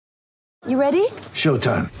You ready?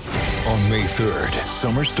 Showtime. On May 3rd,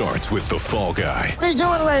 summer starts with The Fall Guy. Let's do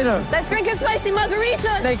it later. Let's drink a spicy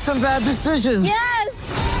margarita. Make some bad decisions. Yes!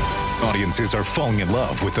 Audiences are falling in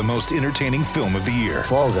love with the most entertaining film of the year.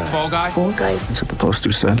 Fall Guy. Fall Guy? Fall guy. That's what the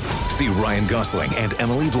poster said. See Ryan Gosling and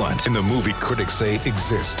Emily Blunt in the movie critics say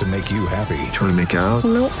exists to make you happy. Trying to make it out?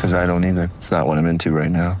 Nope. Because I don't either. It's not what I'm into right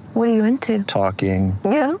now. What are you into? Talking.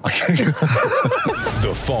 Yeah.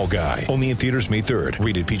 The Fall Guy. Only in theaters May 3rd.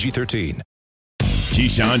 Rated PG-13.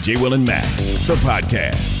 Keyshawn, J. Will, and Max, the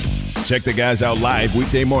podcast. Check the guys out live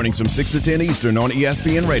weekday mornings from 6 to 10 Eastern on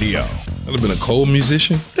ESPN Radio. I'd have been a cold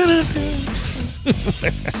musician.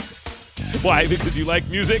 Why? Because you like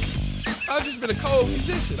music? I've just been a cold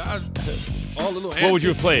musician. All the little What would you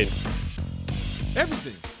have played?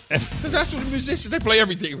 Everything. Because that's what the musicians, they play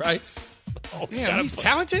everything, right? Oh, Damn, he's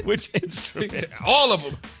talented? Which instrument? All of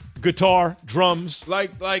them. Guitar, drums,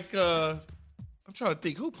 I'm trying to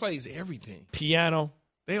think, who plays everything? piano.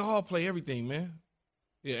 They all play everything, man.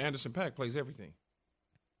 Yeah, Anderson .Paak plays everything.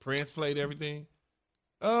 Prince played everything.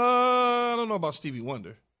 I don't know about Stevie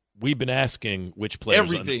Wonder. We've been asking which players.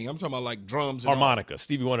 Everything. I'm talking about like drums and Harmonica.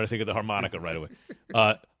 Stevie Wonder, I think of the harmonica right away.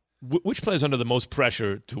 Which players under the most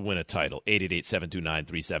pressure to win a title?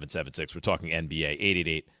 888-729-3776. We're talking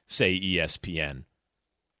NBA. 888-SAY-ESPN.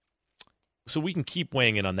 So we can keep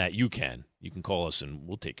weighing in on that. You can call us and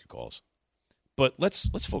we'll take your calls. But let's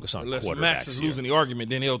focus on Unless quarterbacks. Max is losing the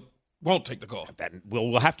argument, then won't take the call.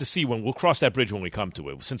 We'll have to see we'll cross that bridge when we come to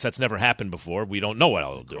it. Since that's never happened before, we don't know what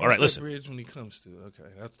I'll do. All right, listen. Bridge when he comes to it. Okay,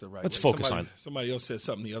 that's the right. Let's way. focus on. Somebody else said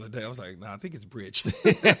something the other day. I was like, nah, I think it's bridge.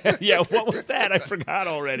 Yeah, what was that? I forgot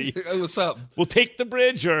already. It was something. We'll take the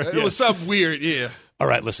bridge, or It was something weird. Yeah. All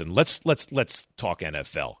right, listen. Let's talk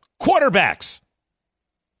NFL quarterbacks.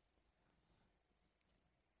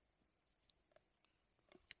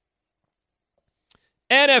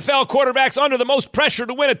 NFL quarterbacks under the most pressure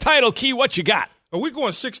to win a title. Key, what you got? Are we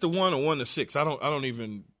going 6-1 or 1-6? I don't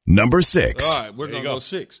even. Number 6. All right, we're going to go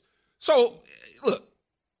 6. So, look,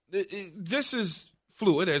 this is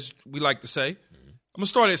fluid, as we like to say. I'm going to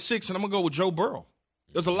start at 6, and I'm going to go with Joe Burrow.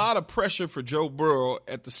 There's a lot of pressure for Joe Burrow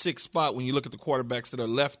at the 6th spot when you look at the quarterbacks that are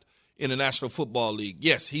left in the National Football League.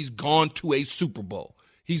 Yes, he's gone to a Super Bowl.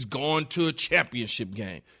 He's gone to a championship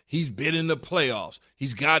game. He's been in the playoffs.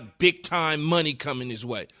 He's got big-time money coming his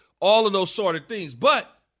way. All of those sort of things. But,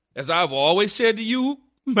 as I've always said to you,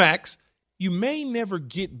 Max, you may never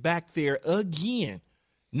get back there again.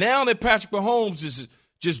 Now that Patrick Mahomes is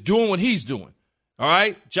just doing what he's doing, all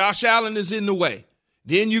right? Josh Allen is in the way.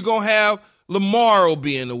 Then you're going to have Lamar will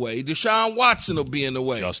be in the way. Deshaun Watson will be in the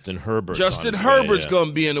way. Justin Herbert's going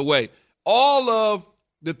to be in the way. All of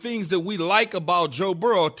the things that we like about Joe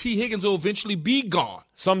Burrow, T. Higgins will eventually be gone.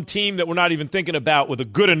 Some team that we're not even thinking about with a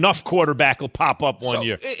good enough quarterback will pop up one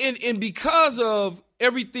year. And because of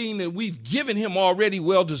everything that we've given him already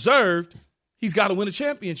well-deserved, he's got to win a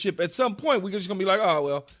championship. At some point, we're just going to be like, oh,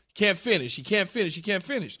 well, he can't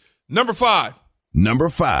finish. Number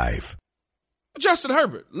 5. Justin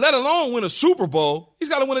Herbert, let alone win a Super Bowl, he's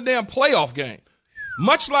got to win a damn playoff game.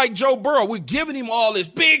 Much like Joe Burrow, we're giving him all this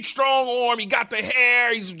big, strong arm. He got the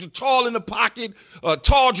hair. He's tall in the pocket, a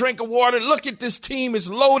tall drink of water. Look at this team. It's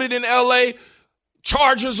loaded in L.A.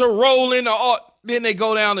 Chargers are rolling. Then they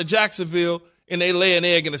go down to Jacksonville, and they lay an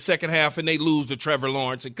egg in the second half, and they lose to Trevor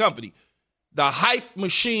Lawrence and company. The hype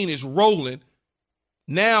machine is rolling.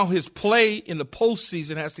 Now his play in the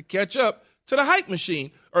postseason has to catch up to the hype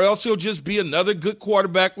machine, or else he'll just be another good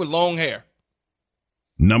quarterback with long hair.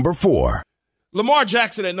 Number 4. Lamar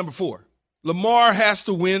Jackson at number 4. Lamar has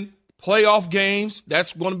to win playoff games.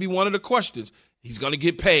 That's going to be one of the questions. He's going to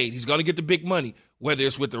get paid. He's going to get the big money, whether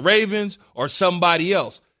it's with the Ravens or somebody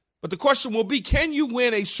else. But the question will be, can you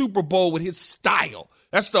win a Super Bowl with his style?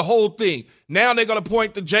 That's the whole thing. Now they're going to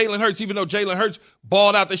point to Jalen Hurts, even though Jalen Hurts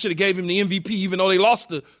balled out. They should have gave him the MVP, even though they lost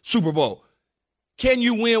the Super Bowl. Can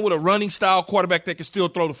you win with a running style quarterback that can still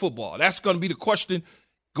throw the football? That's going to be the question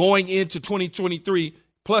going into 2023.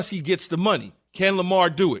 Plus, he gets the money. Can Lamar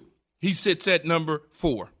do it? He sits at number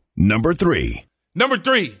 4. Number 3,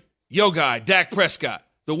 yo guy, Dak Prescott.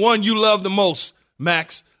 The one you love the most,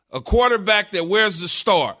 Max. A quarterback that wears the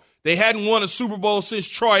star. They hadn't won a Super Bowl since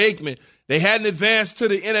Troy Aikman. They hadn't advanced to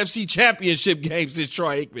the NFC Championship game since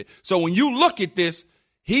Troy Aikman. So when you look at this,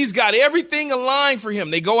 he's got everything aligned for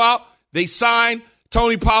him. They go out, they sign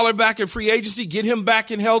Tony Pollard back in free agency, get him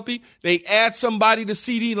back and healthy. They add somebody to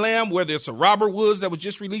CeeDee Lamb, whether it's a Robert Woods that was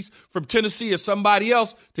just released from Tennessee or somebody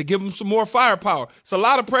else to give him some more firepower. It's a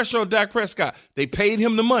lot of pressure on Dak Prescott. They paid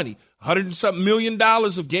him the money, $100 and something million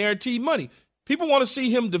of guaranteed money. People want to see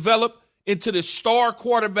him develop into the star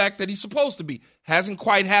quarterback that he's supposed to be. Hasn't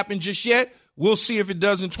quite happened just yet. We'll see if it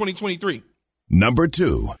does in 2023. Number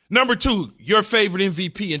 2. Number 2, your favorite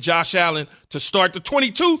MVP and Josh Allen to start the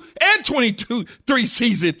 22 and 23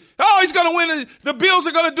 season. Oh, he's going to win. The Bills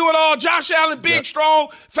are going to do it all. Josh Allen, big, strong,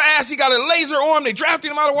 fast. He got a laser arm. They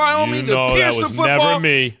drafted him out of Wyoming. You know to pierce that was the football. never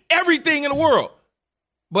me. Everything in the world.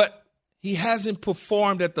 But he hasn't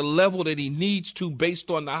performed at the level that he needs to based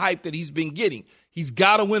on the hype that he's been getting. He's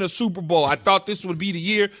got to win a Super Bowl. I thought this would be the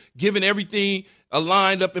year, given everything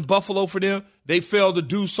aligned up in Buffalo for them. They failed to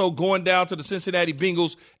do so, going down to the Cincinnati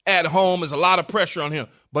Bengals at home. There's a lot of pressure on him.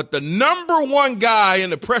 But the number one guy in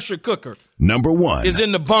the pressure cooker Number 1. is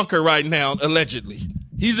in the bunker right now, allegedly.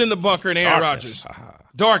 He's in the bunker, and Aaron Rodgers.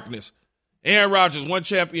 Darkness. Aaron Rodgers, 1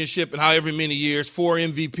 championship in however many years, 4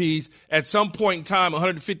 MVPs. At some point in time,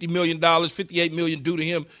 $150 million, $58 million due to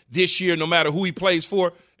him this year, no matter who he plays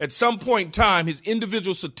for. At some point in time, his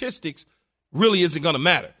individual statistics really isn't going to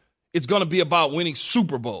matter. It's going to be about winning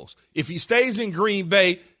Super Bowls. If he stays in Green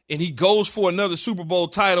Bay and he goes for another Super Bowl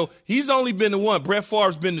title, he's only been to 1. Brett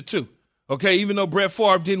Favre's been to 2. Okay, even though Brett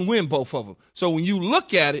Favre didn't win both of them. So when you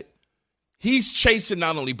look at it, he's chasing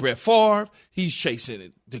not only Brett Favre, he's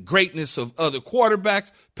chasing the greatness of other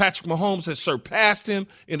quarterbacks. Patrick Mahomes has surpassed him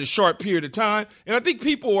in a short period of time. And I think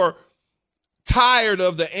people are tired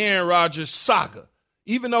of the Aaron Rodgers saga,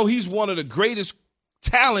 even though he's one of the greatest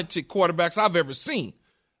talented quarterbacks I've ever seen.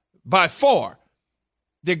 By far,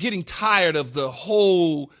 they're getting tired of the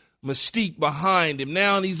whole mystique behind him.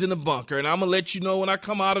 Now he's in the bunker, and I'm going to let you know when I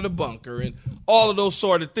come out of the bunker and all of those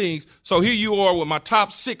sort of things. So here you are with my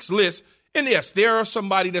top 6 list. And, yes, there are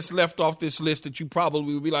somebody that's left off this list that you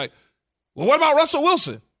probably would be like, well, what about Russell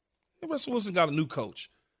Wilson? Russell Wilson got a new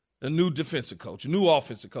coach, a new defensive coach, a new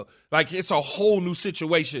offensive coach. Like, it's a whole new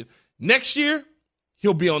situation. Next year,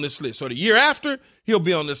 he'll be on this list. Or the year after, he'll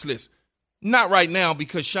be on this list. Not right now,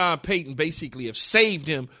 because Sean Payton basically have saved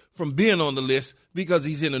him from being on the list because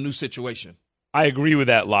he's in a new situation. I agree with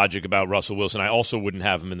that logic about Russell Wilson. I also wouldn't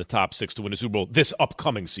have him in the top 6 to win a Super Bowl this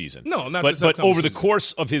upcoming season. No, not but, this But upcoming over season. the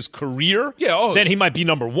course of his career, Yeah, then he might be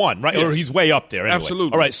number 1, right? Yes. Or he's way up there anyway.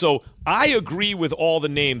 Absolutely. All right, so I agree with all the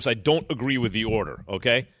names. I don't agree with the order,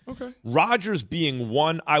 okay? Okay. Rodgers being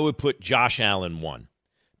 1, I would put Josh Allen 1.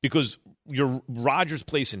 Because your Rodgers'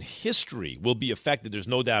 place in history will be affected. There's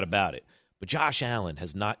no doubt about it. But Josh Allen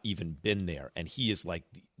has not even been there, and he is like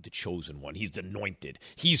the chosen one. He's anointed.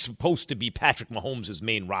 He's supposed to be Patrick Mahomes'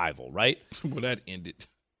 main rival, right? Well, that ended.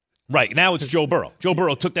 Right. Now it's Joe Burrow. Joe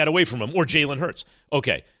Burrow took that away from him, or Jalen Hurts.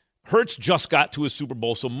 Okay. Hurts just got to a Super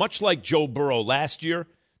Bowl, so much like Joe Burrow last year,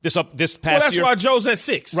 this past Well, that's year. why Joe's at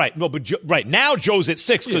 6. Right. No, but right now Joe's at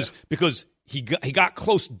 6 because he got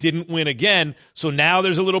close, didn't win again. So now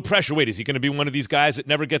there's a little pressure. Wait, is he going to be one of these guys that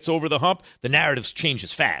never gets over the hump? The narrative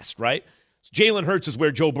changes fast, right? Jalen Hurts is where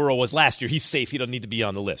Joe Burrow was last year. He's safe. He doesn't need to be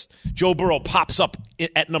on the list. Joe Burrow pops up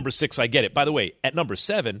at number 6. I get it. By the way, at number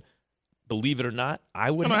 7, believe it or not, I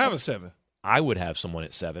don't have a 7. I would have someone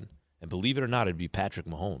at 7. And believe it or not, it'd be Patrick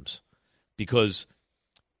Mahomes. Because,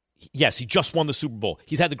 yes, he just won the Super Bowl.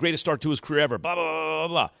 He's had the greatest start to his career ever. Blah, blah, blah, blah,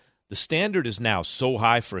 blah. The standard is now so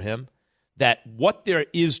high for him that what there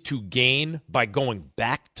is to gain by going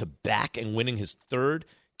back to back and winning his 3rd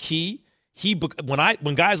key,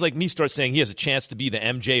 when guys like me start saying he has a chance to be the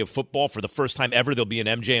MJ of football for the first time ever, there'll be an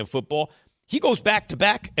MJ in football. He goes back to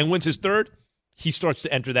back and wins his 3rd. He starts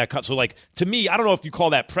to enter that cut. So, like, to me, I don't know if you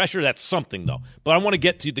call that pressure. That's something, though. But I want to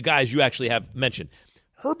get to the guys you actually have mentioned.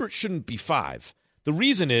 Herbert shouldn't be 5. The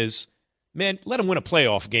reason is, man, let him win a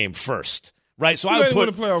playoff game first, right? So I would put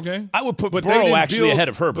a playoff game. I would put Burrow actually ahead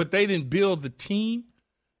of Herbert. But they didn't build the team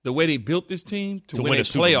the way they built this team to win a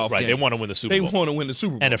Super Bowl. playoff Right, game. they want to win the Super Bowl. They want to win the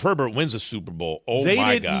Super Bowl. And if Herbert wins a Super Bowl,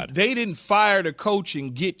 my God. They didn't fire the coach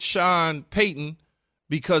and get Sean Payton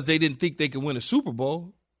because they didn't think they could win a Super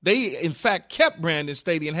Bowl. They, in fact, kept Brandon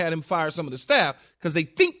Staley and had him fire some of the staff because they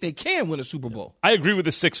think they can win a Super Bowl. I agree with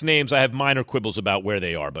the 6 names. I have minor quibbles about where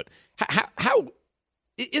they are. But how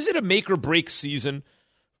is it a make-or-break season?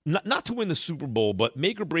 Not to win the Super Bowl, but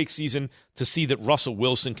make-or-break season to see that Russell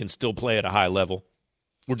Wilson can still play at a high level?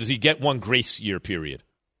 Or does he get one grace year period?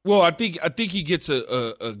 Well, I think he gets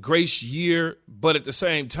a grace year, but at the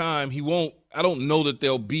same time, he won't. I don't know that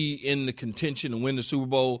they'll be in the contention to win the Super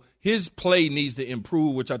Bowl. His play needs to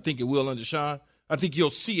improve, which I think it will under Sean. I think you'll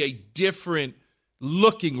see a different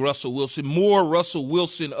looking Russell Wilson, more Russell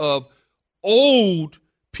Wilson of old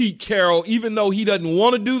Pete Carroll. Even though he doesn't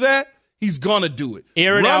want to do that, he's gonna do it.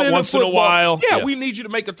 Air it out once in a while. Yeah, we need you to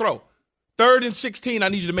make a throw. 3rd and 16, I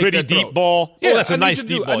need you to make pretty that throw. deep ball. Yeah, that's a nice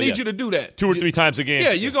deep ball. I need you to do that 2 or 3 times a game.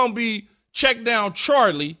 Yeah, you're going to be check down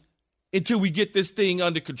Charlie until we get this thing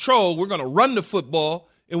under control. We're going to run the football,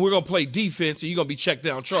 and we're going to play defense, and you're going to be checked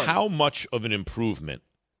down charged. How much of an improvement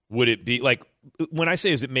would it be? Like, when I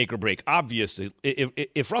say is it make or break, obviously,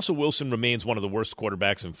 if Russell Wilson remains one of the worst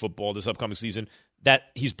quarterbacks in football this upcoming season, that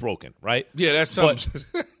he's broken, right? Yeah, that's something.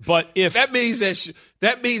 But if that means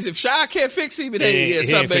if Shy can't fix him,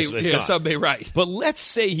 something ain't right. But let's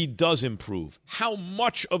say he does improve. How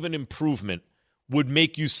much of an improvement would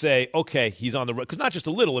make you say, okay, he's on the road? Because not just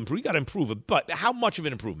a little improvement, you got to improve it, but how much of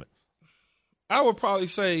an improvement? I would probably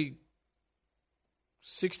say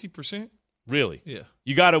 60%. Really? Yeah.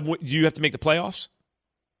 You have to make the playoffs?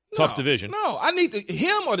 Tough division. No, I need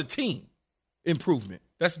him or the team improvement.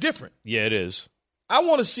 That's different. Yeah, it is. I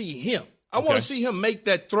want to see him. I want to see him make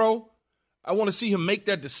that throw. I want to see him make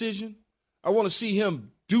that decision. I want to see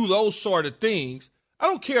him do those sort of things. I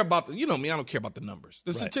don't care about I don't care about the numbers.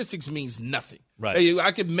 The statistics means nothing. Right.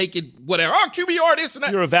 I can make it whatever. Oh, QBR, this and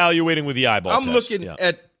that. You're evaluating with the eyeball I'm test. looking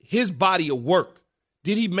at his body of work.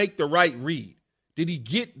 Did he make the right read? Did he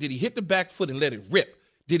hit the back foot and let it rip?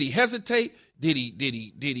 Did he hesitate? Did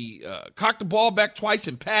he cock the ball back twice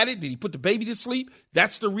and pat it? Did he put the baby to sleep?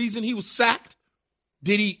 That's the reason he was sacked.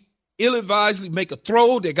 Did he ill-advisedly make a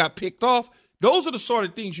throw that got picked off? Those are the sort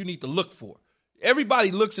of things you need to look for. Everybody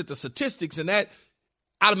looks at the statistics, and that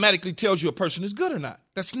automatically tells you a person is good or not.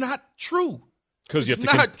 That's not true. It's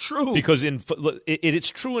not true. Because it's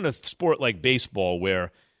true in a sport like baseball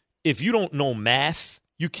where if you don't know math,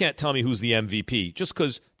 you can't tell me who's the MVP just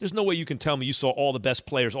because there's no way you can tell me you saw all the best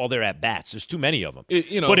players, all their at-bats. There's too many of them.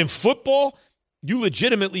 But in football, you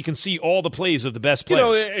legitimately can see all the plays of the best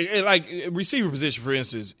players. Like receiver position, for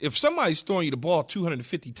instance, if somebody's throwing you the ball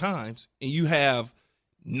 250 times and you have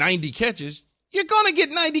 90 catches, you're going to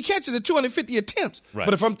get 90 catches at 250 attempts. Right.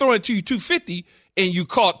 But if I'm throwing it to you 250 and you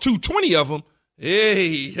caught 220 of them,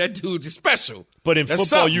 hey, that dude is special. But in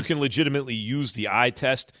football, you can legitimately use the eye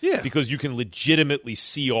test because you can legitimately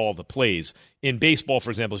see all the plays. In baseball, for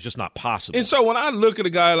example, it's just not possible. And so when I look at a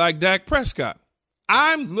guy like Dak Prescott,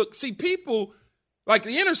 people like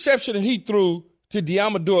the interception that he threw to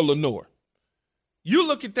Diamador Lenore. You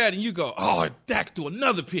look at that and you go, oh, Dak threw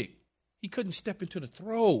another pick. He couldn't step into the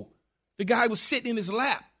throw. The guy was sitting in his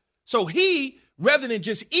lap. So he, rather than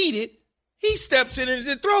just eat it, he steps in it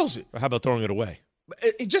and throws it. How about throwing it away?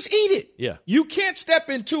 Just eat it. Yeah. You can't step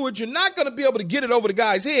into it. You're not going to be able to get it over the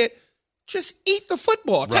guy's head. Just eat the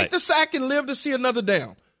football. Right. Take the sack and live to see another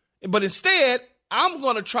down. But instead, I'm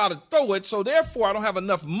going to try to throw it, so therefore I don't have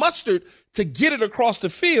enough mustard to get it across the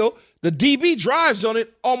field. The DB drives on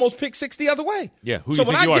it, almost pick 6 the other way. Yeah, who do you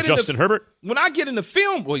think you are, Justin Herbert? When I get in the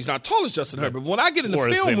film, well, he's not tall as Justin Herbert, but when I get in the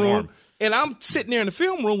film room and I'm sitting there in the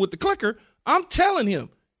film room with the clicker, I'm telling him,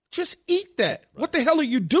 just eat that. Right. What the hell are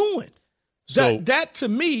you doing? That to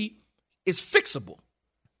me is fixable.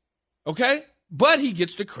 Okay? But he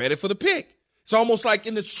gets the credit for the pick. It's almost like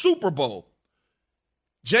in the Super Bowl.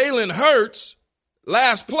 Jalen Hurts,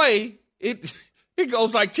 last play, it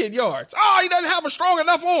goes like 10 yards. Oh, he doesn't have a strong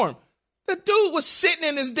enough arm. The dude was sitting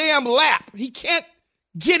in his damn lap. He can't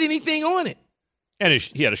get anything on it. And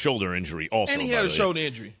he had a shoulder injury also. And he had a shoulder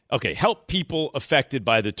injury. Okay, help people affected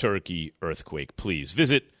by the Turkey earthquake, please.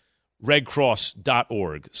 Visit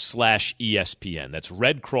redcross.org/ESPN. That's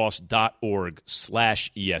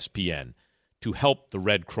redcross.org/ESPN to help the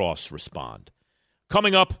Red Cross respond.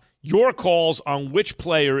 Coming up, your calls on which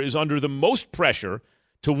player is under the most pressure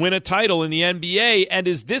to win a title in the NBA, and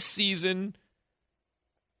is this season,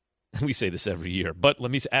 we say this every year, but let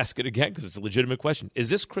me ask it again because it's a legitimate question. Is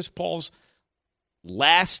this Chris Paul's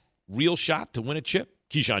last real shot to win a chip?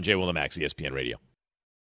 Keyshawn, J. Will and Max, ESPN Radio.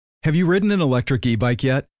 Have you ridden an electric e-bike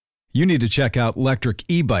yet? You need to check out Lectric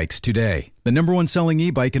E-Bikes today, the #1 selling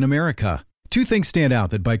e-bike in America. Two things stand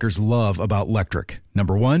out that bikers love about Lectric.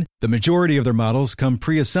 Number one, the majority of their models come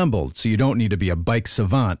pre-assembled, so you don't need to be a bike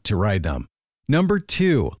savant to ride them. Number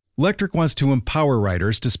two, Lectric wants to empower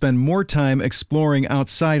riders to spend more time exploring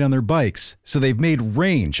outside on their bikes, so they've made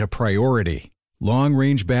range a priority.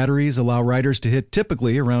 Long-range batteries allow riders to hit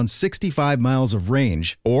typically around 65 miles of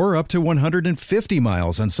range, or up to 150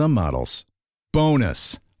 miles on some models.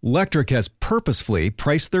 Bonus, Lectric has purposefully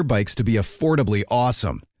priced their bikes to be affordably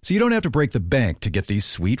awesome, so you don't have to break the bank to get these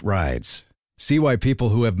sweet rides. See why people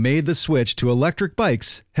who have made the switch to electric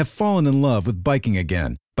bikes have fallen in love with biking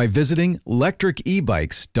again by visiting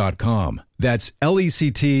lectricebikes.com. That's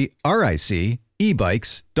LECTRIC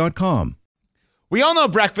ebikes.com. We all know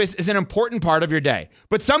breakfast is an important part of your day,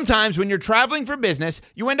 but sometimes when you're traveling for business,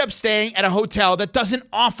 you end up staying at a hotel that doesn't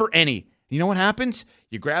offer any. You know what happens?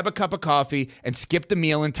 You grab a cup of coffee and skip the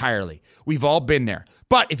meal entirely. We've all been there.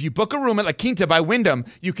 But if you book a room at La Quinta by Wyndham,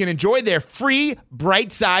 you can enjoy their free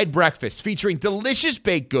Bright Side breakfast featuring delicious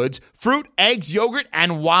baked goods, fruit, eggs, yogurt,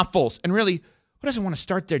 and waffles. And really, who doesn't want to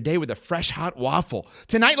start their day with a fresh, hot waffle?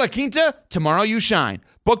 Tonight, La Quinta, tomorrow you shine.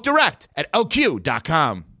 Book direct at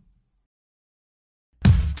lq.com.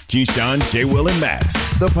 Keyshawn, J. Will, and Max,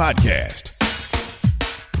 the podcast.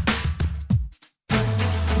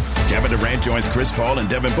 Kevin Durant joins Chris Paul and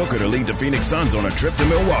Devin Booker to lead the Phoenix Suns on a trip to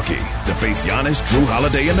Milwaukee to face Giannis, Drew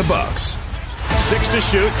Holiday, and the Bucks. 6 to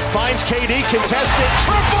shoot, finds KD, contested,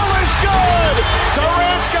 triple is good!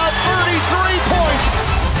 Durant's got 33 points!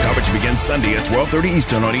 Coverage begins Sunday at 12:30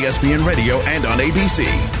 Eastern on ESPN Radio and on ABC.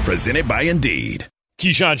 Presented by Indeed.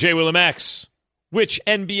 Keyshawn, J. Will, and Max. Which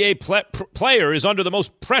NBA player is under the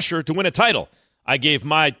most pressure to win a title? I gave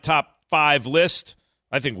my top 5 list.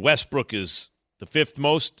 I think Westbrook is the 5th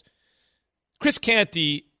most. Chris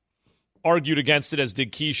Canty argued against it, as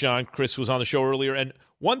did Keyshawn. Chris was on the show earlier. And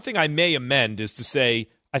one thing I may amend is to say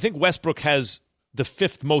I think Westbrook has the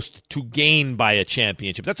 5th most to gain by a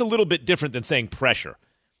championship. That's a little bit different than saying pressure.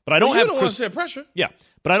 But I don't have. You don't want to say pressure. Yeah,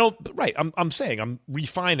 but I don't. Right, I'm saying I'm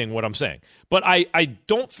refining what I'm saying. But I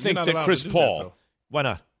don't think that Chris Paul. Why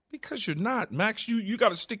not? Because you're not, Max. You got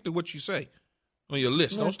to stick to what you say on your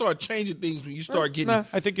list. Don't start changing things when you start getting.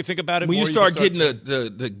 I think you think about it when more, you start getting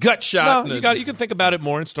the gut shot. No, you can think about it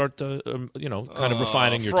more and start kind of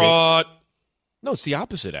refining your fraud. take. No, it's the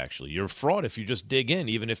opposite. Actually, you're a fraud if you just dig in.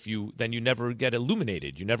 Even if you never get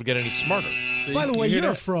illuminated. You never get any smarter. See, by the way, you're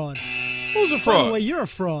a fraud. Who's a fraud? By the way, you're a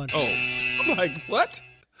fraud. Oh, I'm like, what?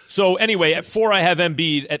 So anyway, at 4 I have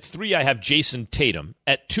Embiid. At 3 I have Jason Tatum.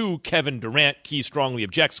 At 2, Kevin Durant. Key strongly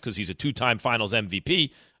objects because he's a 2-time Finals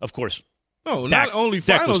MVP. Of course. No, not only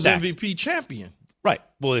Finals MVP champion. Right.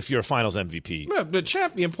 Well, if you're a Finals MVP, yeah, the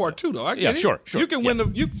champion part too, though. I get it. Sure. You can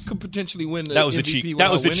win you could potentially win the that was MVP. The cheat.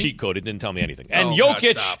 That was the cheat code. It didn't tell me anything. And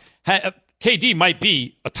Jokic, KD might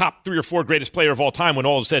be a top 3 or 4 greatest player of all time when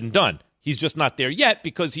all is said and done. He's just not there yet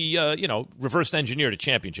because he, reverse engineered a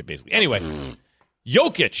championship basically. Anyway,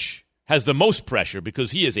 Jokic has the most pressure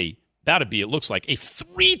because he is it looks like a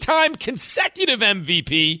 3-time consecutive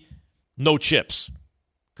MVP. No chips.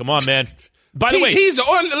 Come on, man. By the way, he's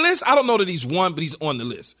on the list. I don't know that he's won, but he's on the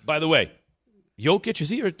list. By the way, Jokic, is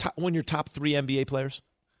he one of your top 3 NBA players?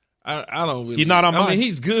 I don't really. He's not on mine. I mean,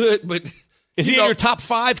 he's good, but is he in your top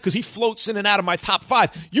 5? Because he floats in and out of my top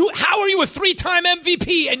 5. How are you a 3-time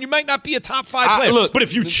MVP and you might not be a top 5 player? But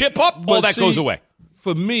if you chip up, all that goes away.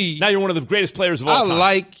 For me, now you're one of the greatest players of all time. I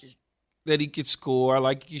like that he could score. I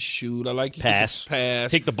like he could shoot. I like he pass. Could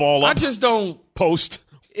pass. Take the ball up. I just don't post.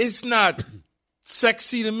 It's not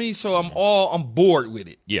sexy to me, so I'm on board with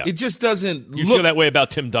it. Yeah. It just doesn't You feel that way about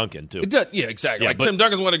Tim Duncan, too. It does, yeah, exactly. Like Tim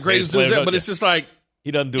Duncan's one of the greatest dudes ever, but it's just like he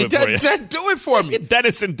doesn't do it for you. Doesn't do it for me.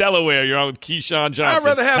 Dennis in Delaware, you're on with Keyshawn Johnson. I'd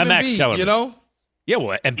rather have Embiid, you know? Yeah,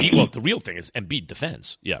 well, Embiid, well, the real thing is Embiid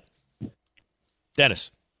defends. Yeah. Dennis.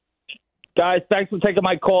 Guys, thanks for taking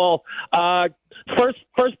my call.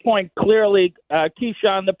 First point, clearly,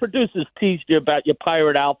 Keyshawn, the producers teased you about your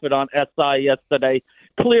pirate outfit on SI yesterday.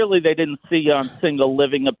 Clearly, they didn't see you on Single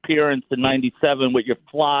Living appearance in '97 with your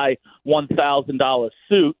fly $1,000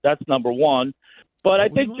 suit. That's number one. But I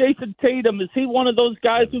think Jason Tatum, is he one of those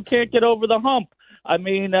guys who can't get over the hump? I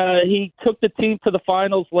mean, he took the team to the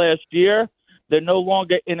finals last year. They're no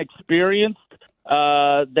longer inexperienced.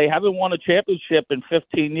 They haven't won a championship in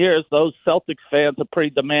 15 years. Those Celtics fans are pretty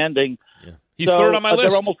demanding. Yeah. He's third on my list.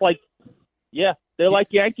 They're almost like, they're like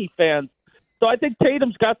Yankee fans. So I think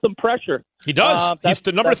Tatum's got some pressure. He does. He's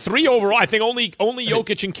the number 3 overall. I think only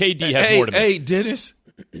Jokic and KD have more to me. Hey, Dennis,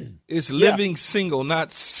 it's living single,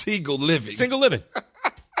 not single living. Single living.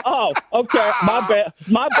 Oh, okay. My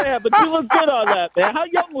bad. But you look good on that, man. How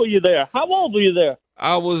young were you there? How old were you there?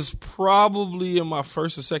 I was probably in my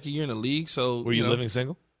first or second year in the league. So were you living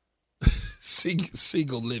single?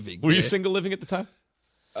 Single living. Were you single living at the time?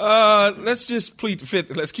 Let's just plead the fifth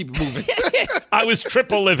and let's keep it moving. I was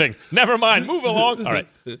triple living. Never mind. Move along. All right.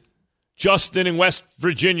 Justin in West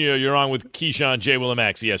Virginia, you're on with Keyshawn, J. Will, and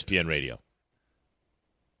Max, ESPN Radio.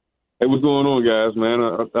 Hey, what's going on, guys, man?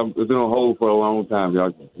 I've been on hold for a long time,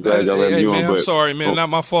 y'all. Glad y'all let me on. I'm sorry, man. Not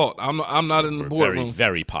my fault. I'm not in the boardroom.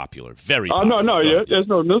 Very popular. Very popular. There's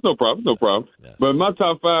no problem. No problem. Yes. But my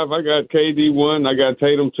top 5, I got KD 1, I got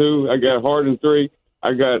Tatum 2, I got Harden 3,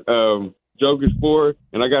 I got Jokic 4,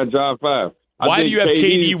 and I got Ja 5. Why do you have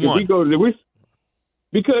KD 1?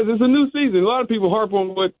 Because it's a new season. A lot of people harp on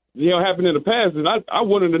what happened in the past, and I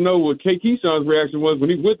wanted to know what Keyshawn's reaction was when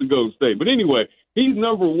he went to Golden State. But anyway, he's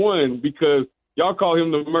number 1 because y'all call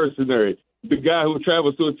him the mercenary. the guy who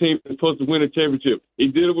travels to a team that's supposed to win a championship. He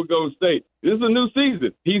did it with Golden State. This is a new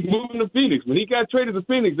season. He's moving to Phoenix. When he got traded to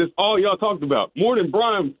Phoenix, that's all y'all talked about. More than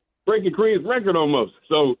Brian breaking Kareem's record almost.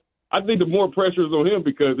 So I think the more pressure is on him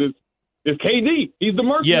because it's KD. He's the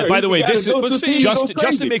mercenary. Yeah, by the way,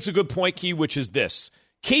 Justin makes a good point, Key, which is this.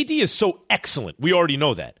 KD is so excellent, we already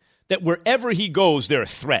know that wherever he goes, they're a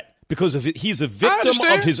threat. Because he's a victim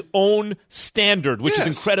of his own standard, which is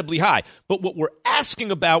incredibly high. But what we're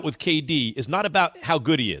asking about with KD is not about how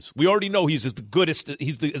good he is. We already know he's as good as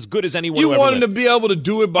anyone. You want him to be able to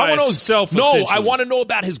do it by himself. No, I want to know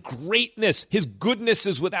about his greatness. His goodness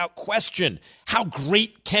is without question. How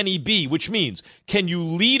great can he be? Which means, can you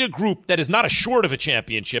lead a group that is not assured of a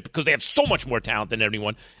championship because they have so much more talent than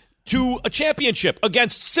anyone to a championship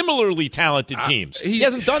against similarly talented teams? He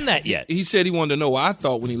hasn't done that yet. He said he wanted to know what I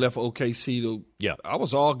thought when he left OKC. I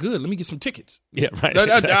was all good. Let me get some tickets. Yeah,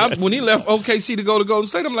 right. When he left OKC to go to Golden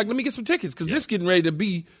State, I'm like, let me get some tickets because this is getting ready to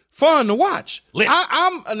be fun to watch.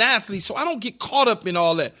 I'm an athlete, so I don't get caught up in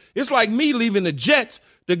all that. It's like me leaving the Jets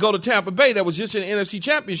to go to Tampa Bay that was just in an NFC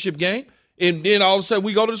Championship game, and then all of a sudden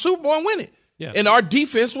we go to the Super Bowl and win it. Yeah. And our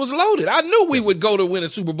defense was loaded. I knew we would go to win a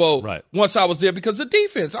Super Bowl once I was there because of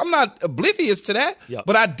defense. I'm not oblivious to that,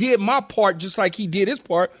 but I did my part just like he did his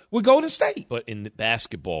part with Golden State. But in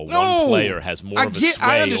basketball, one player has more of a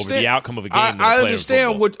sway over the outcome of a game than a player in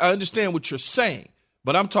football. I understand what you're saying,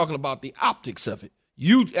 but I'm talking about the optics of it.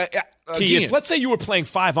 Let's say you were playing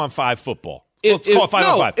 5-on-5 football. Let's call it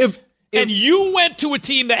 5-on-5. And you went to a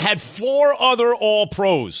team that had 4 other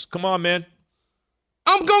All-Pros. Come on, man.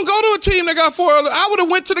 I'm going to go to a team that got 4 other. I would have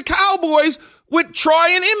went to the Cowboys with Troy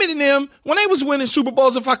and Emmett and them when they was winning Super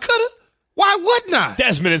Bowls if I could have. Why wouldn't I?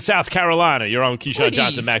 Desmond in South Carolina. Your own Keyshawn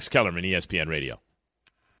Johnson, Max Kellerman, ESPN Radio.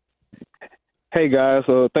 Hey, guys.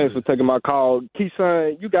 Thanks for taking my call.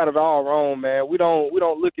 Keyshawn, you got it all wrong, man. We don't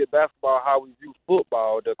look at basketball how we view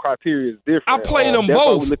football. The criteria is different. I played them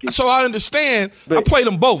both, so I understand. I played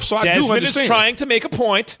them both, so I do understand. Desmond is trying to make a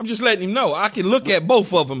point. I'm just letting him know. I can look at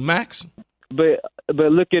both of them, Max. But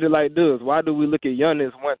look at it like this. Why do we look at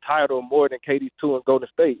Giannis one title more than KD's 2 in Golden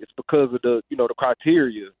State? It's because of the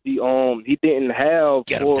criteria. He didn't have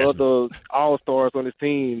 4 other All-Stars on his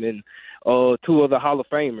team and 2 other Hall of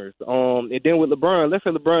Famers. And then with LeBron, let's say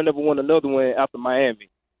LeBron never won another one after Miami.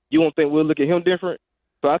 You don't think we'll look at him different?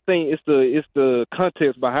 So I think it's the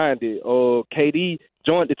context behind it. KD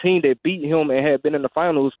joined the team that beat him and had been in the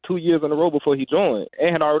finals 2 years in a row before he joined and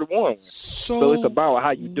had already won. So it's about how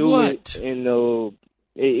you do it, and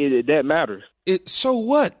that matters. So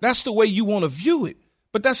what? That's the way you want to view it.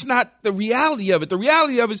 But that's not the reality of it. The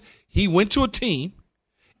reality of it is he went to a team,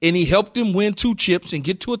 and he helped them win 2 chips and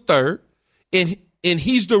get to a third, and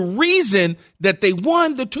he's the reason that they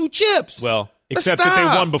won the 2 chips. Well, except that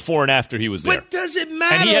they won before and after he was there. But does it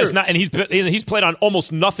matter? And he has not. And he's played on almost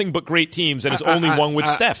nothing but great teams, and has only won with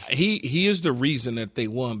Steph. He is the reason that they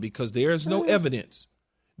won because there is no evidence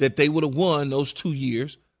that they would have won those 2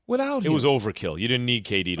 years without him. It was overkill. You didn't need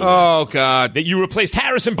KD to win. Oh God! That you replaced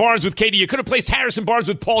Harrison Barnes with KD. You could have placed Harrison Barnes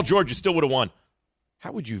with Paul George. You still would have won.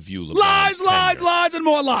 How would you view LeBron's lies, and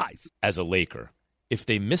more lies as a Laker if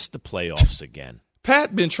they missed the playoffs again?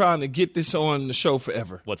 Pat been trying to get this on the show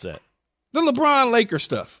forever. What's that? The LeBron Laker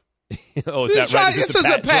stuff. Oh, is that right? This is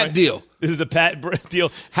a Pat deal. This is a Pat deal.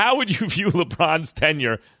 How would you view LeBron's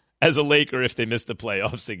tenure as a Laker if they missed the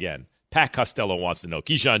playoffs again? Pat Costello wants to know.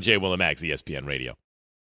 Keyshawn J. Willimax, ESPN Radio.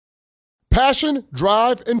 Passion,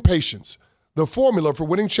 drive, and patience. The formula for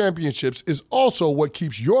winning championships is also what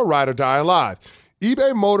keeps your ride or die alive.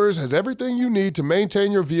 eBay Motors has everything you need to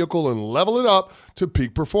maintain your vehicle and level it up to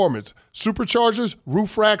peak performance. Superchargers,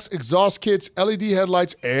 roof racks, exhaust kits, LED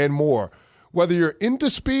headlights, and more. Whether you're into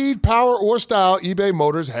speed, power, or style, eBay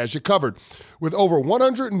Motors has you covered. With over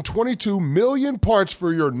 122 million parts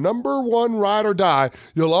for your number one ride or die,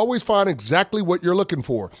 you'll always find exactly what you're looking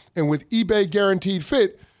for. And with eBay Guaranteed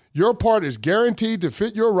Fit, your part is guaranteed to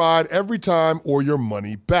fit your ride every time or your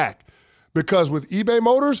money back. Because with eBay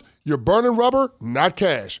Motors, you're burning rubber, not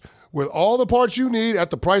cash. With all the parts you need at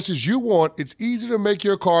the prices you want, it's easy to make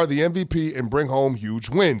your car the MVP and bring home huge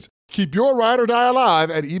wins. Keep your ride or die alive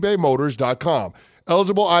at ebaymotors.com.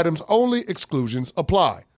 Eligible items only. Exclusions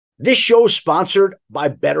apply. This show is sponsored by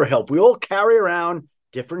BetterHelp. We all carry around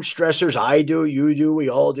different stressors. I do, you do, we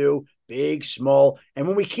all do, big, small. And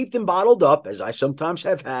when we keep them bottled up, as I sometimes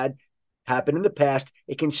have had happen in the past,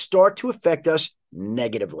 it can start to affect us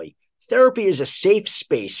negatively. Therapy is a safe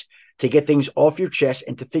space to get things off your chest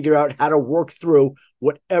and to figure out how to work through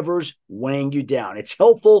whatever's weighing you down. It's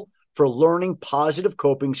helpful for learning positive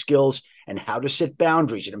coping skills and how to set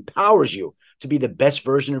boundaries. It empowers you to be the best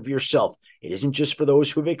version of yourself. It isn't just for those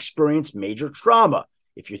who have experienced major trauma.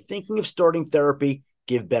 If you're thinking of starting therapy,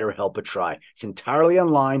 give BetterHelp a try. It's entirely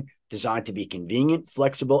online, designed to be convenient,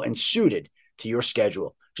 flexible, and suited to your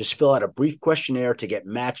schedule. Just fill out a brief questionnaire to get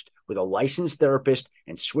matched with a licensed therapist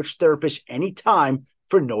and switch therapists anytime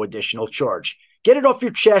for no additional charge. Get it off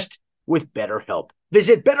your chest with BetterHelp.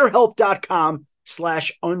 Visit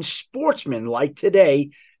BetterHelp.com/unsportsmanlike today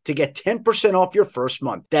to get 10% off your first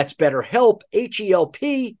month. That's BetterHelp,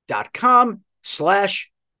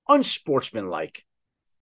 HELP.com/unsportsmanlike.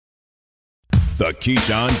 The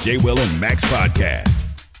Keyshawn, J. Will, and Max podcast.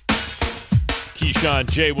 Keyshawn,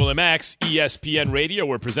 J. Will, and Max, ESPN Radio.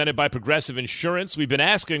 We're presented by Progressive Insurance. We've been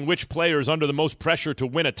asking which player is under the most pressure to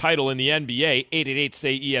win a title in the NBA.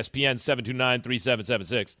 888-SAY-ESPN,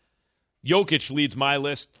 729-3776. Jokic leads my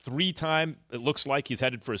list 3-time. It looks like he's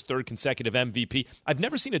headed for his 3rd consecutive MVP. I've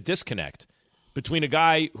never seen a disconnect between a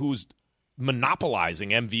guy who's monopolizing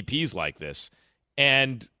MVPs like this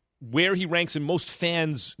and where he ranks in most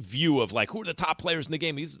fans' view of, like, who are the top players in the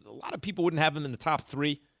game. A lot of people wouldn't have him in the top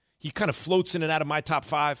 3. He kind of floats in and out of my top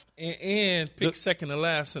 5. And pick second to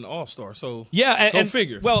last in All-Star. So yeah, go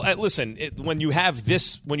figure. Well, listen, when you have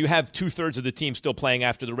 2/3 of the team still playing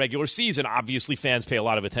after the regular season, obviously fans pay a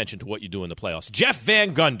lot of attention to what you do in the playoffs. Jeff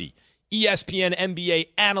Van Gundy, ESPN NBA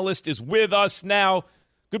analyst, is with us now.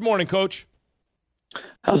 Good morning, Coach.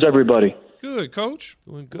 How's everybody? Good, Coach.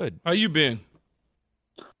 Doing good. How you been?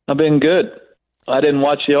 I've been good. I didn't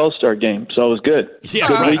watch the All-Star game, so it was good. Yeah.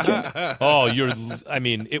 Good weekend.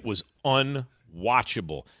 It was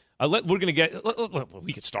unwatchable. We're going to get –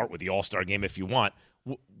 we could start with the All-Star game if you want.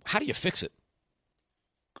 How do you fix it?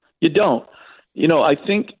 You don't. I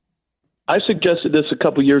think I suggested this a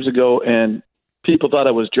couple years ago, and people thought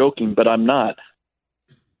I was joking, but I'm not.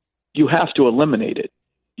 You have to eliminate it.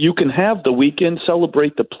 You can have the weekend,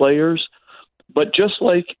 celebrate the players, but just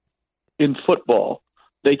like in football,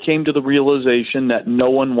 they came to the realization that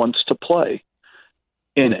no one wants to play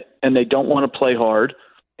in it, and they don't want to play hard.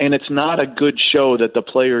 And it's not a good show that the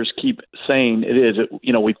players keep saying it is.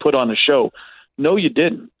 We put on a show. No, you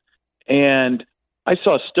didn't. And I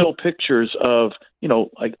saw still pictures of,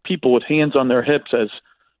 like people with hands on their hips as,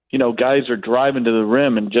 guys are driving to the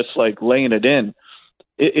rim and just like laying it in.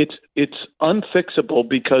 It's unfixable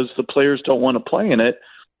because the players don't want to play in it,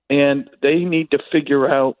 and they need to figure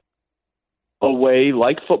out a way,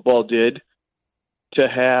 like football did, to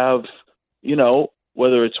have,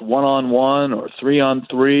 whether it's 1-on-1 or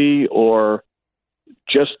 3-on-3 or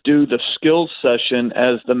just do the skills session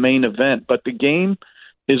as the main event. But the game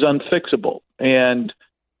is unfixable. And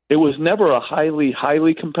it was never a highly,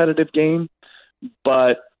 highly competitive game,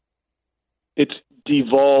 but it's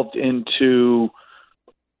devolved into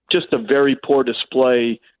just a very poor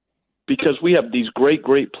display because we have these great,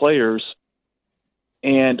 great players.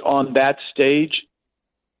 And on that stage,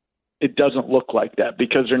 it doesn't look like that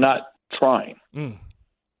because they're not trying.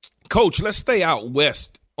 Coach, let's stay out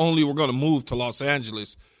west. Only we're going to move to Los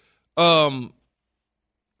Angeles. How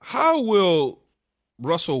will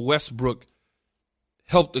Russell Westbrook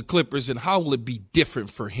help the Clippers, and how will it be different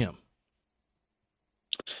for him?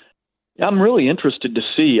 I'm really interested to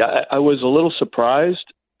see. I was a little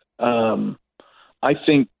surprised. I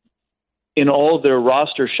think in all of their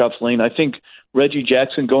roster shuffling, I think Reggie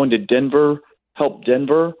Jackson going to Denver helped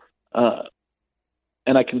Denver,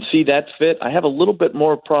 and I can see that fit. I have a little bit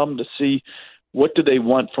more problem to see what do they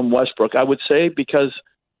want from Westbrook. I would say because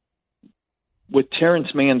with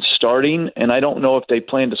Terrence Mann starting, and I don't know if they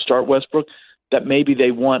plan to start Westbrook, that maybe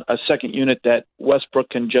they want a second unit that Westbrook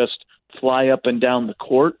can just fly up and down the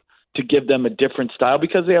court to give them a different style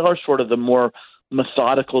because they are sort of the more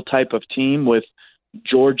methodical type of team with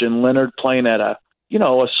George and Leonard playing at a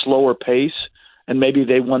slower pace, and maybe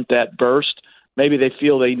they want that burst. Maybe they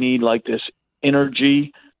feel they need like this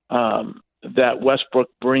energy that Westbrook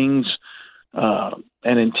brings and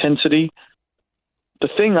intensity. The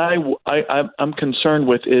thing I'm concerned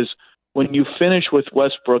with is when you finish with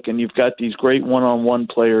Westbrook and you've got these great one-on-one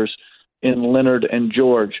players in Leonard and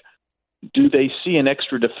George, do they see an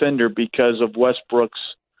extra defender because of Westbrook's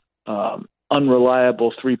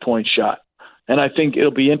unreliable three-point shot? And I think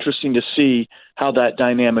it'll be interesting to see how that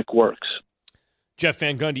dynamic works. Jeff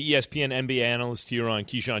Van Gundy, ESPN NBA analyst here on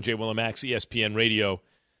Keyshawn, J. Will, and Max, ESPN Radio.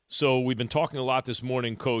 So we've been talking a lot this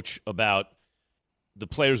morning, Coach, about the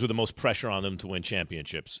players with the most pressure on them to win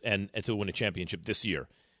championships and to win a championship this year.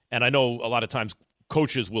 And I know a lot of times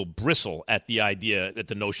coaches will bristle at the idea, at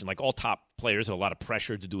the notion, like all top players have a lot of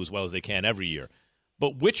pressure to do as well as they can every year.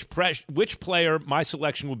 But which player, my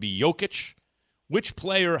selection would be Jokic. Which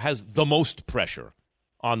player has the most pressure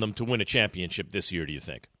on them to win a championship this year, do you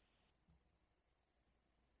think?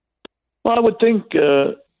 Well, I would think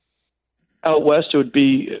out west it would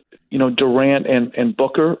be, Durant and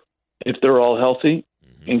Booker if they're all healthy,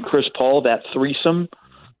 and Chris Paul, that threesome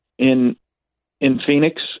in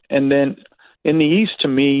Phoenix. And then in the East, to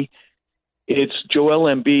me, it's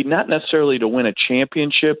Joel Embiid, not necessarily to win a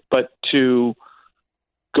championship, but to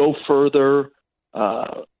go further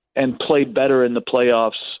and play better in the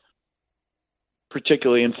playoffs,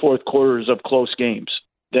 particularly in fourth quarters of close games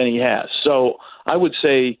than he has. So I would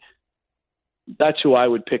say that's who I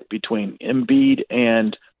would pick between Embiid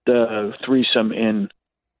and the threesome in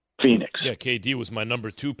Phoenix. Yeah, KD was my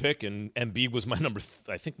number 2 pick, and Embiid was my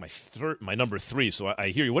my number 3. So I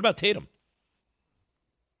hear you. What about Tatum?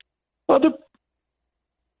 Well,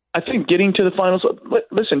 I think getting to the finals.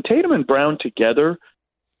 Listen, Tatum and Brown together,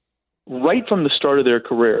 right from the start of their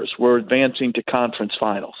careers, were advancing to conference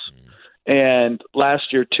finals, and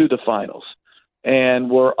last year to the finals, and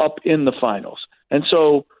were up in the finals. And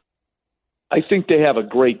so I think they have a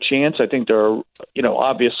great chance. I think they're,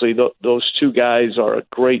 obviously those two guys are a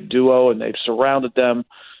great duo, and they've surrounded them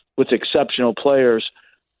with exceptional players.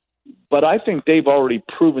 But I think they've already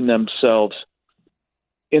proven themselves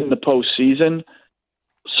in the postseason.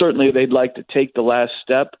 Certainly they'd like to take the last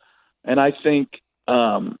step. And I think,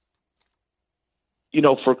 for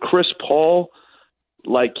Chris Paul,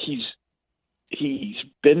 like he's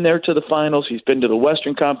been there to the finals. He's been to the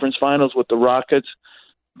Western Conference Finals with the Rockets,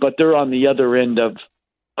 but they're on the other end of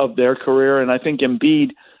their career. And I think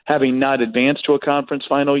Embiid, having not advanced to a conference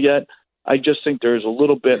final yet, I just think there's a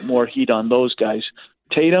little bit more heat on those guys.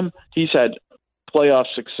 Tatum, he's had playoff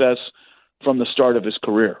success from the start of his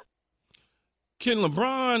career. Can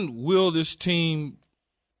LeBron will this team,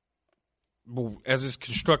 as it's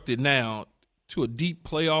constructed now, to a deep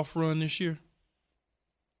playoff run this year?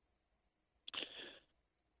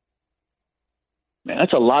 Man,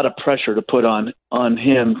 that's a lot of pressure to put on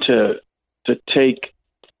him to take,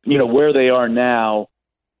 where they are now,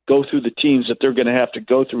 go through the teams that they're going to have to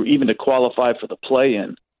go through even to qualify for the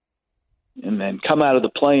play-in, and then come out of the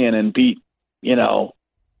play-in and beat,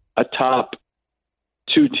 a top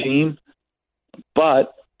 2 team.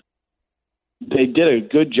 But they did a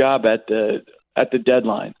good job at the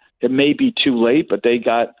deadline. It may be too late, but they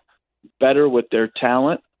got better with their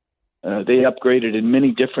talent. They upgraded in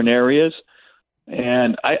many different areas.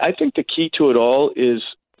 And I think the key to it all is,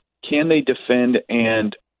 can they defend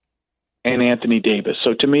and Anthony Davis?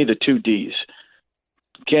 So to me, the 2 Ds.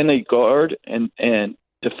 Can they guard and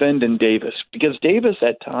defend in Davis? Because Davis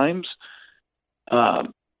at times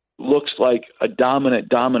looks like a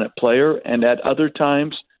dominant player, and at other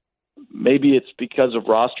times, maybe it's because of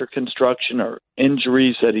roster construction or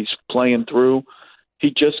injuries that he's playing through,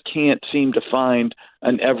 he just can't seem to find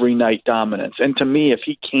an every night dominance. And to me, if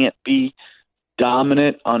he can't be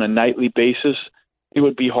dominant on a nightly basis, it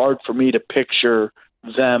would be hard for me to picture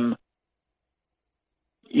them,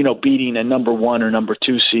 beating a number 1 or number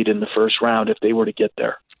 2 seed in the first round if they were to get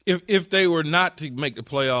there. If they were not to make the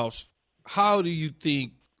playoffs, how do you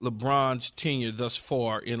think LeBron's tenure thus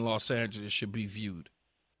far in Los Angeles should be viewed?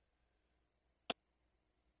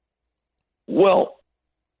 Well,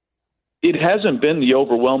 it hasn't been the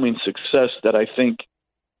overwhelming success that I think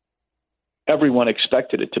everyone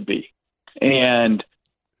expected it to be. And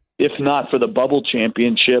if not for the bubble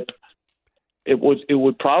championship, it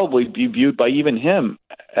would probably be viewed by even him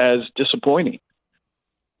as disappointing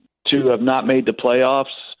to have not made the playoffs,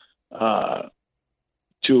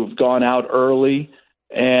 to have gone out early.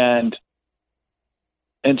 And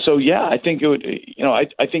so, yeah, I think it would,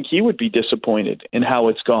 I think he would be disappointed in how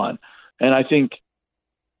it's gone. And I think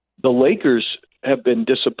the Lakers have been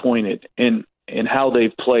disappointed in how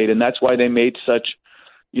they've played. And that's why they made such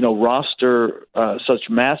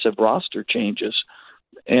massive roster changes.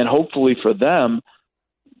 And hopefully for them,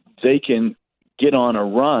 they can get on a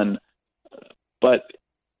run. But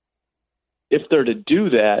if they're to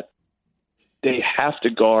do that, they have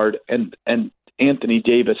to guard, and Anthony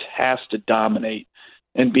Davis has to dominate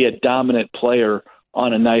and be a dominant player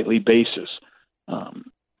on a nightly basis.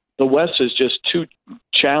 The West is just too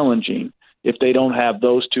challenging if they don't have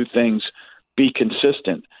those 2 things be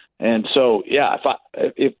consistent. And so, yeah,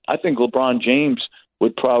 if I think LeBron James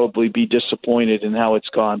would probably be disappointed in how it's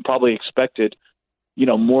gone, probably expected,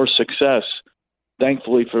 more success.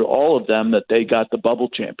 Thankfully for all of them that they got the bubble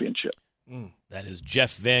championship. That is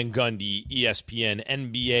Jeff Van Gundy, ESPN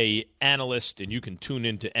NBA analyst, and you can tune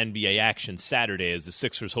into NBA action Saturday as the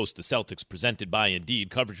Sixers host the Celtics, presented by Indeed.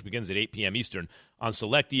 Coverage begins at 8 p.m. Eastern on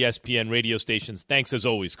select ESPN radio stations. Thanks as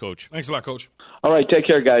always, Coach. Thanks a lot, Coach. All right, take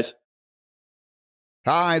care, guys.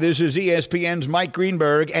 Hi, this is ESPN's Mike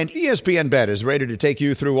Greenberg, and ESPN Bet is ready to take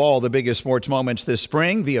you through all the biggest sports moments this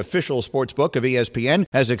spring. The official sports book of ESPN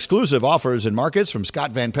has exclusive offers and markets from Scott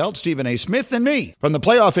Van Pelt, Stephen A. Smith, and me. From the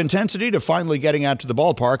playoff intensity to finally getting out to the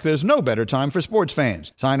ballpark, there's no better time for sports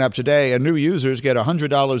fans. Sign up today, and new users get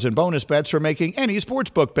 $100 in bonus bets for making any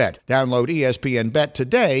sportsbook bet. Download ESPN Bet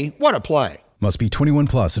today. What a play. Must be 21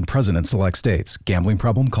 plus and present in select states. Gambling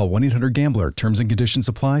problem? Call 1-800-GAMBLER. Terms and conditions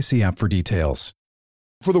apply. See app for details.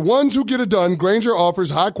 For the ones who get it done, Grainger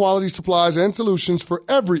offers high-quality supplies and solutions for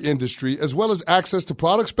every industry, as well as access to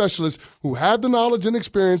product specialists who have the knowledge and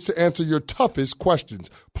experience to answer your toughest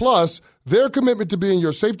questions. Plus, their commitment to being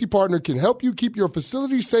your safety partner can help you keep your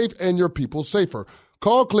facility safe and your people safer.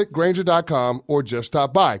 Call, click Grainger.com, or just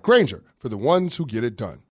stop by. Grainger, for the ones who get it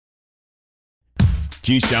done.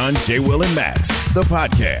 Keyshawn, J. Will, and Max, the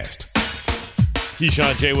podcast.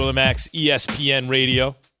 Keyshawn, J. Will, and Max, ESPN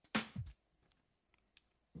Radio.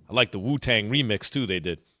 I like the Wu-Tang remix, too, they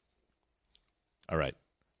did. All right.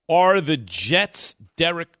 Are the Jets'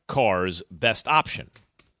 Derek Carr's best option?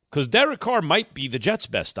 Because Derek Carr might be the Jets'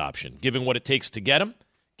 best option, given what it takes to get him,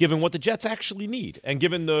 given what the Jets actually need, and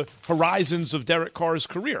given the horizons of Derek Carr's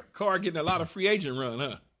career. Carr getting a lot of free agent run,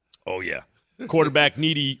 huh? Oh, yeah.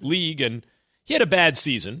 Quarterback-needy league, and he had a bad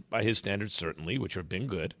season, by his standards, certainly, which have been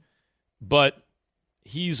good. But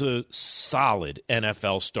he's a solid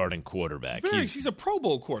NFL starting quarterback. He's a Pro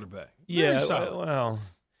Bowl quarterback. Yeah, solid. well,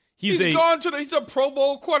 he's a Pro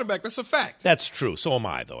Bowl quarterback. That's a fact. That's true. So am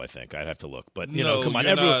I, though, I think. I'd have to look. But, come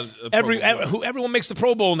on. Everyone makes the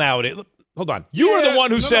Pro Bowl nowadays. Hold on. You are the one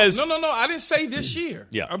who says. No. I didn't say this year.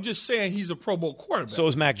 Yeah. I'm just saying he's a Pro Bowl quarterback. So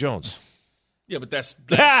is Mac Jones. Yeah, but that's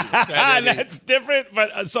that's different.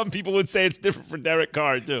 But some people would say it's different for Derek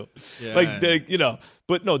Carr, too. Yeah.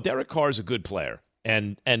 But no, Derek Carr is a good player.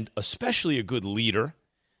 And especially a good leader.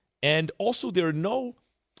 And also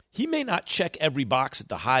he may not check every box at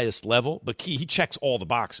the highest level, but he checks all the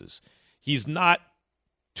boxes. He's not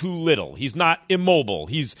too little. He's not immobile.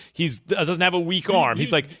 He doesn't have a weak arm.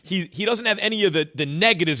 He's like he doesn't have any of the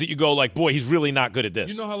negatives that you go like, boy, he's really not good at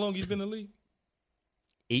this. You know how long he's been in the league?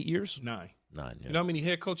 8 years? 9. Yeah. You know how many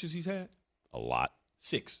head coaches he's had? A lot.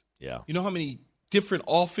 6. Yeah. You know how many different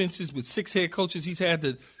offenses with 6 head coaches he's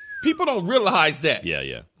had? People don't realize that.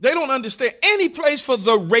 Yeah. They don't understand. And he plays for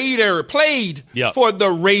the Raiders. Played Yep. for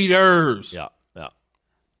the Raiders. Yeah.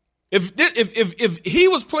 If he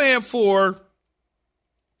was playing for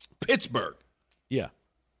Pittsburgh. Yeah,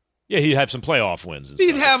 he'd have some playoff wins.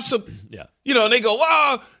 He'd have some. Yeah. And they go,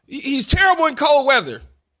 wow, he's terrible in cold weather.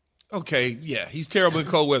 Okay, yeah, he's terrible in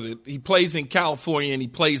cold weather. He plays in California and he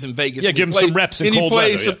plays in Vegas. Yeah, give him some reps in cold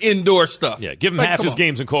weather. And he plays some indoor stuff. Yeah, give him half his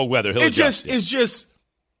games in cold weather. He'll adjust. It's just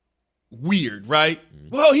weird, right? Mm-hmm.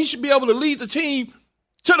 Well, he should be able to lead the team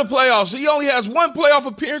to the playoffs. He only has one playoff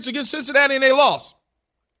appearance against Cincinnati and they lost.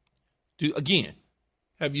 Dude, again,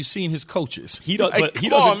 have you seen his coaches? He does. Like, but he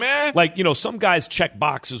come doesn't. on, man. Like, some guys check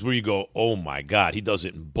boxes where you go, oh my God, he does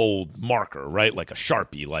it in bold marker, right? Like a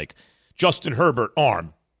Sharpie, like Justin Herbert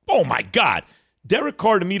arm. Oh my God. Derek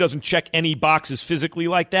Carr to me doesn't check any boxes physically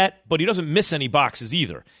like that, but he doesn't miss any boxes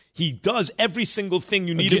either. He does every single thing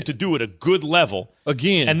you need him to do at a good level.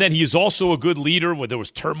 Again. And then he is also a good leader when there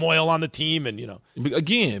was turmoil on the team. And,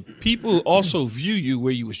 Again, people also view you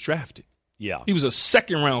where you was drafted. Yeah. He was a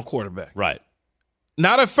second-round quarterback. Right.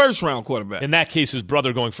 Not a first-round quarterback. In that case, his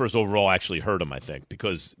brother going first overall actually hurt him, I think,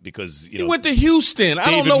 because he went to Houston.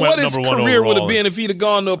 I don't know what his career would have been if he'd have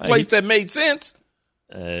gone to a place that made sense.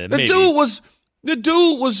 The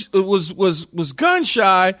dude was gun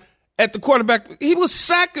shy at the quarterback. He was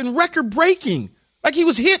sacked and record breaking. Like he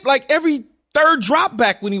was hit like every third drop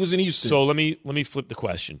back when he was in Houston. So let me flip the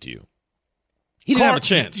question to you. He didn't have a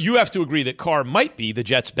chance. You have to agree that Carr might be the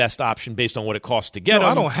Jets' best option based on what it costs to get him.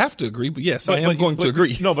 I don't have to agree, but yes, I am going to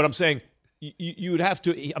agree. No, but I'm saying you would have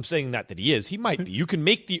to. I'm saying not that he is. He might be. You can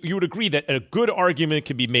make you would agree that a good argument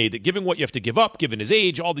can be made that given what you have to give up, given his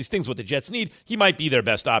age, all these things what the Jets need, he might be their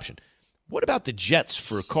best option. What about the Jets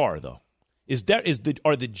for Carr though?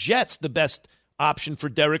 Are the Jets the best option for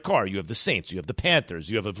Derek Carr? You have the Saints, you have the Panthers,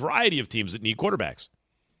 you have a variety of teams that need quarterbacks.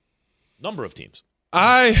 Number of teams.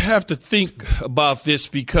 I have to think about this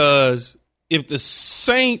because if the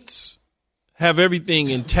Saints have everything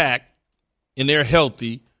intact and they're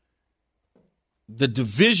healthy, the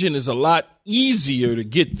division is a lot easier to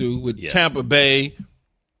get through with Tampa Bay,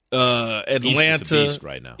 Atlanta,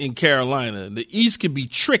 right now. and Carolina. The East can be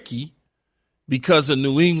tricky because of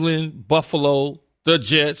New England, Buffalo, the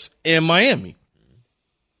Jets, and Miami.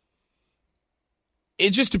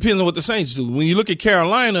 It just depends on what the Saints do. When you look at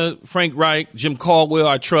Carolina, Frank Reich, Jim Caldwell,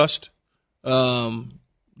 I trust. The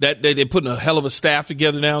That they're putting a hell of a staff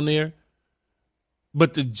together down there.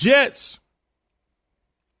 But the Jets,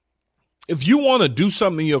 if you want to do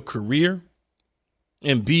something in your career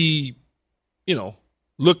and be,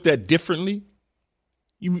 looked at differently,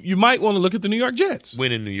 you might want to look at the New York Jets.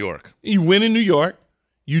 Win in New York. You win in New York.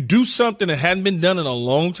 You do something that hadn't been done in a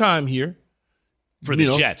long time here. For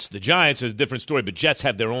the Jets. The Giants is a different story, but Jets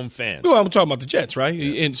have their own fans. Well, I'm talking about the Jets, right?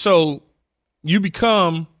 Yeah. And so you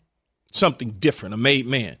become something different, a made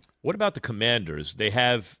man. What about the Commanders? They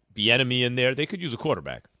have Bieniemy in there. They could use a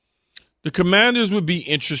quarterback. The Commanders would be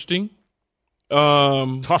interesting.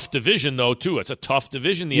 Tough division, though, too. It's a tough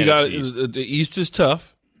division, the NFC. The East is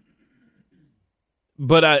tough.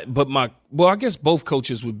 But I guess both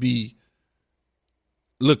coaches would be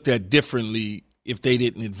looked at differently if they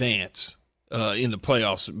didn't advance in the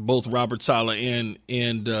playoffs. Both Robert Saleh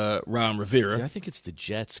and Ron Rivera. See, I think it's the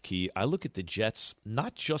Jets, Key. I look at the Jets,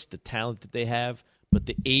 not just the talent that they have, but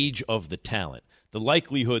the age of the talent. The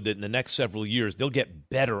likelihood that in the next several years they'll get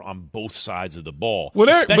better on both sides of the ball,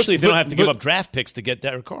 especially if they don't have to give up draft picks to get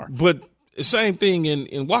Derek Carr. But the same thing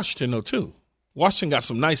in Washington, though, too. Washington got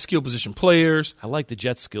some nice skill position players. I like the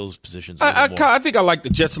Jets' skills positions. I think I like the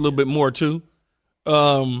Jets a little bit more, too.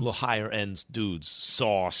 A little higher end dudes,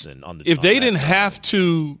 Sauce and on the. If they didn't have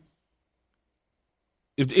to,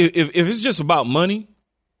 if it's just about money,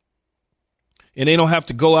 and they don't have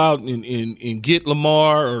to go out and get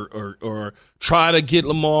Lamar or try to get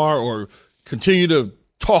Lamar or continue to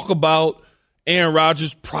talk about Aaron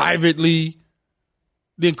Rodgers privately,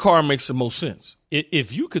 then Carr makes the most sense.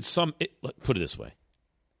 If you could put it this way.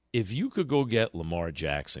 If you could go get Lamar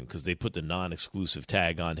Jackson because they put the non-exclusive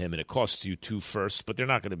tag on him and it costs you 2 firsts, but they're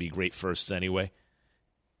not going to be great firsts anyway,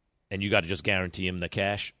 and you got to just guarantee him the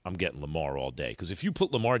cash, I'm getting Lamar all day. Because if you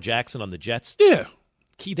put Lamar Jackson on the Jets,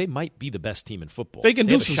 Key, they might be the best team in football. They can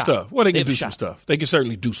do some stuff. Well, they can do some stuff. They can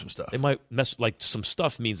certainly do some stuff. They might some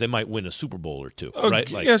stuff means they might win a Super Bowl or two,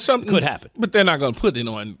 right? Like, something could happen. But they're not going to put it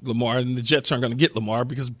on Lamar, and the Jets aren't going to get Lamar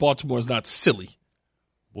because Baltimore's not silly.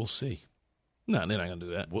 We'll see. No, they're not going to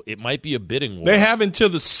do that. Well, it might be a bidding war. They have until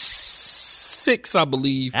the 6th, I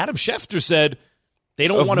believe. Adam Schefter said they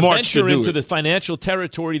don't want to venture into the financial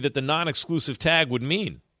territory that the non-exclusive tag would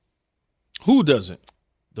mean. Who doesn't?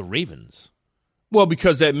 The Ravens. Well,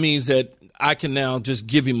 because that means that I can now just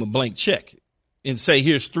give him a blank check and say,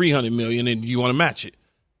 here's $300 million, and you want to match it.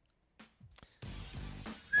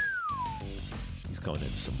 He's going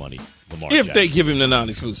into some money. Lamar if Jackson. They give him the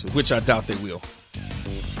non-exclusive, which I doubt they will.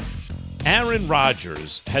 Aaron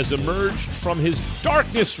Rodgers has emerged from his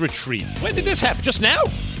darkness retreat. When did this happen? Just now?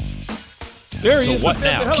 There he is. So what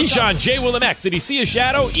now? Keyshawn, J. Will, and Max. Did he see a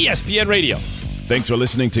shadow? ESPN Radio. Thanks for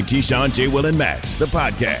listening to Keyshawn, J. Will, and Max, the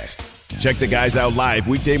podcast. Check the guys out live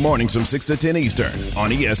weekday mornings from 6 to 10 Eastern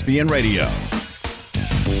on ESPN Radio.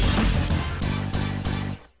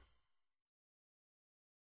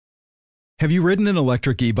 Have you ridden an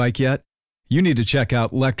electric e-bike yet? You need to check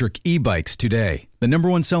out Lectric E-Bikes today, the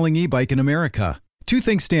 #1 selling e-bike in America. 2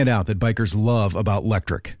 things stand out that bikers love about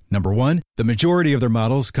Lectric. Number 1, the majority of their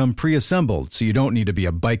models come pre-assembled, so you don't need to be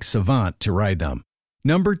a bike savant to ride them.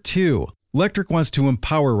 Number 2, Lectric wants to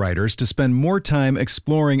empower riders to spend more time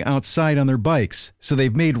exploring outside on their bikes, so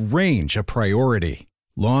they've made range a priority.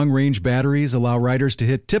 Long-range batteries allow riders to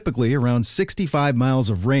hit typically around 65 miles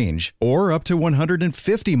of range, or up to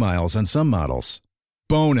 150 miles on some models.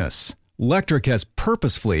 Bonus! Lectric has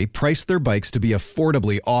purposefully priced their bikes to be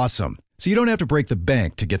affordably awesome, so you don't have to break the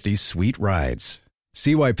bank to get these sweet rides.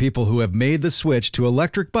 See why people who have made the switch to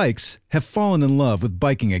electric bikes have fallen in love with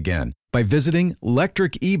biking again by visiting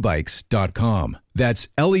lectricebikes.com. That's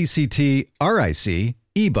LECTRIC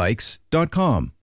ebikes.com.